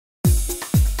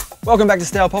Welcome back to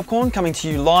Stale Popcorn, coming to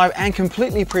you live and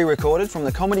completely pre-recorded from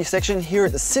the comedy section here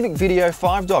at the Civic Video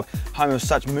 5 Dock, home of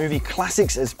such movie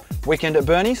classics as Weekend at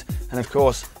Bernie's and of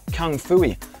course Kung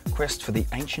Fu-y, Quest for the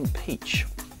Ancient Peach.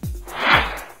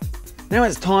 Now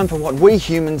it's time for what we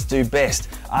humans do best,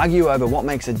 argue over what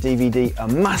makes a DVD a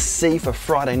must-see for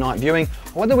Friday night viewing,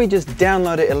 or whether we just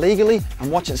download it illegally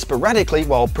and watch it sporadically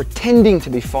while pretending to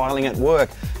be filing at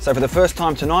work. So for the first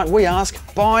time tonight, we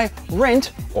ask, buy,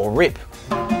 rent or rip?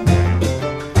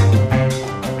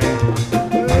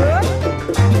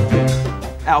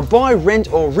 Our buy,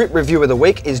 rent or rip review of the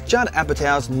week is Judd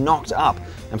Apatow's Knocked Up.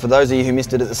 And for those of you who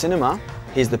missed it at the cinema,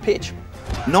 here's the pitch.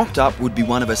 Knocked Up would be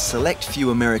one of a select few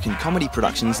American comedy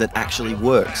productions that actually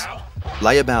works.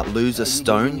 Layabout loser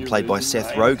Stone, played by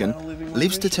Seth Rogen,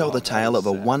 lives to tell the tale of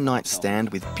a one-night stand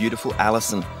with beautiful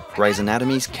Allison, Grey's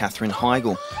Anatomy's Katherine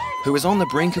Heigl, who is on the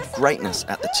brink of greatness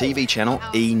at the TV channel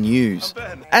E! News.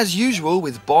 As usual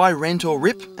with Buy, Rent or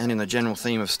Rip, and in the general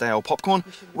theme of Stale Popcorn,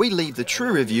 we leave the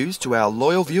true reviews to our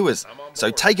loyal viewers. So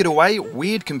take it away,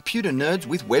 weird computer nerds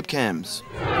with webcams.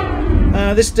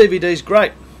 This DVD's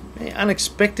great.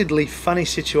 Unexpectedly funny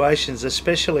situations,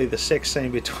 especially the sex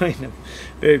scene between a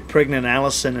very pregnant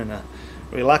Allison and a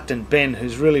reluctant Ben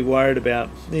who's really worried about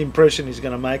the impression he's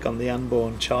going to make on the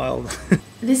unborn child.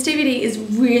 This DVD is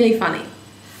really funny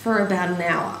for about an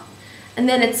hour, and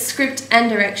then its script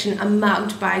and direction are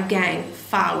mugged by a gang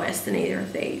far worse than either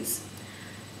of these.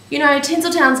 You know,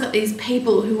 Tinseltown's got these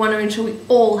people who want to ensure we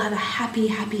all have a happy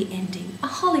ending, a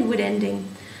Hollywood ending.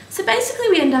 So basically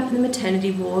we end up in the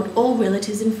maternity ward, all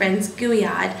relatives and friends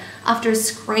gooey-eyed after a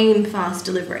scream-fast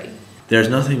delivery. There is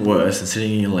nothing worse than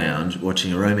sitting in your lounge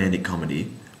watching a romantic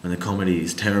comedy when the comedy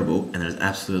is terrible and there is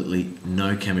absolutely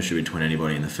no chemistry between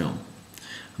anybody in the film.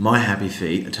 My happy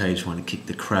feet, I tell you, just want to kick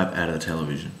the crap out of the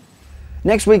television.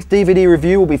 Next week's DVD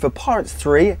review will be for Pirates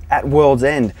 3 at World's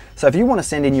End. So if you want to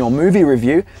send in your movie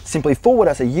review, simply forward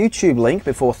us a YouTube link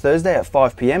before Thursday at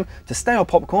 5 PM to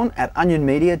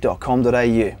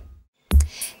stalepopcorn@onionmedia.com.au.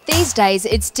 These days,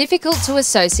 it's difficult to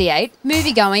associate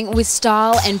moviegoing with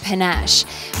style and panache.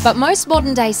 But most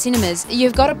modern-day cinemas,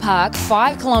 you've got to park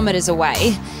 5 kilometres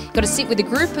away, got to sit with a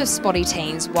group of spotty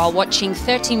teens while watching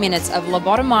 30 minutes of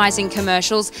lobotomising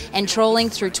commercials and trawling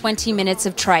through 20 minutes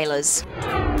of trailers.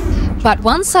 But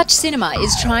one such cinema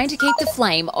is trying to keep the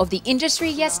flame of the industry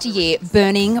yesteryear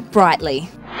burning brightly.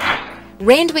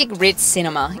 Randwick Ritz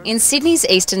Cinema in Sydney's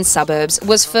eastern suburbs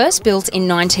was first built in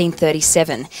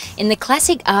 1937 in the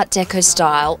classic Art Deco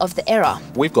style of the era.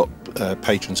 We've got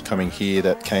patrons coming here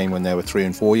that came when they were 3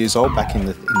 and 4 years old back in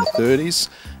the 30s,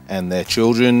 and their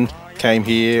children came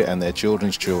here and their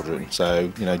children's children.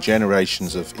 So, you know,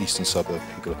 generations of eastern suburb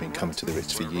people have been coming to the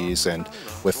Ritz for years, and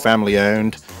we're family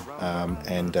owned.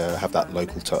 And have that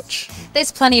local touch.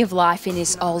 There's plenty of life in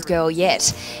this old girl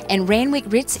yet, and Randwick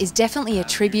Ritz is definitely a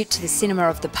tribute to the cinema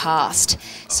of the past.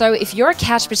 So if you're a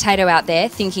couch potato out there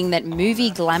thinking that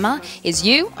movie glamour is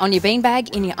you on your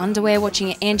beanbag in your underwear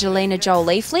watching an Angelina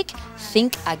Jolie flick,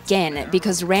 think again,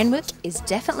 because Randwick is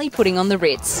definitely putting on the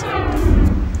Ritz.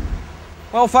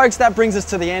 Well folks, that brings us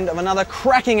to the end of another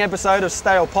cracking episode of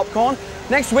Stale Popcorn.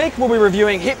 Next week we'll be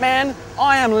reviewing Hitman,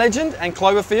 I Am Legend and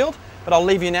Cloverfield. But I'll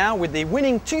leave you now with the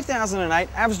winning 2008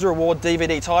 AVSDA Award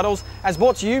DVD titles as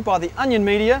brought to you by the Onion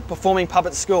Media Performing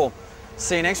Puppets School.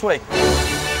 See you next week.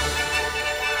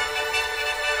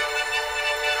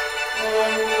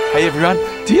 Hey everyone,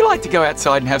 do you like to go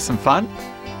outside and have some fun?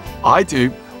 I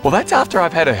do. Well, that's after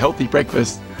I've had a healthy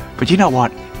breakfast. But you know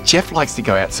what? Jeff likes to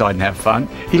go outside and have fun.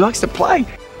 He likes to play.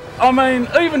 I mean,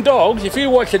 even dogs, if you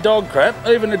watch a dog crap,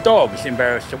 even the dog's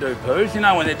embarrassed to do poos. You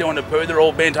know, when they're doing the poo, they're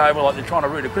all bent over like they're trying to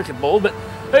root a cricket ball, but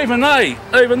even they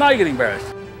get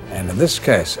embarrassed. And in this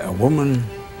case, a woman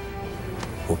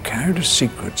who carried a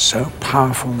secret so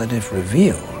powerful that if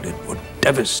revealed, it would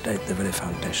devastate the very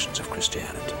foundations of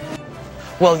Christianity.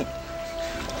 Well,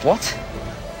 what?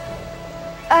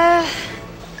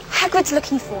 Hagrid's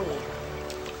looking for you.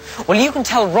 Well, you can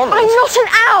tell Ronald. I'm not an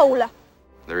owl!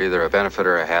 They're either a benefit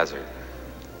or a hazard.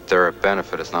 If they're a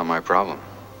benefit, it's not my problem.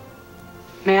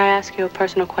 May I ask you a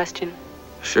personal question?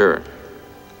 Sure.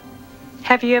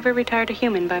 Have you ever retired a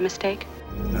human by mistake?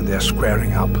 And they're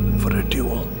squaring up for a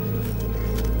duel.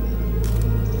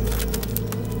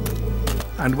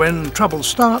 And when trouble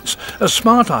starts, a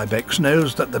smart ibex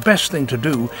knows that the best thing to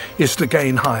do is to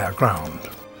gain higher ground.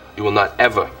 You will not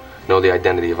ever know the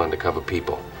identity of undercover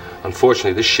people.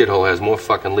 Unfortunately, this shithole has more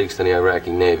fucking leaks than the Iraqi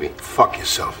Navy. Fuck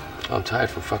yourself. I'm tired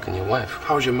from fucking your wife.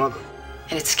 How's your mother?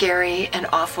 And it's scary and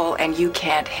awful, and you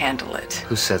can't handle it.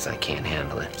 Who says I can't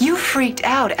handle it? You freaked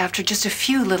out after just a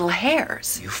few little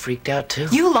hairs. You freaked out too?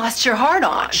 You lost your heart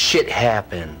on. Shit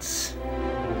happens.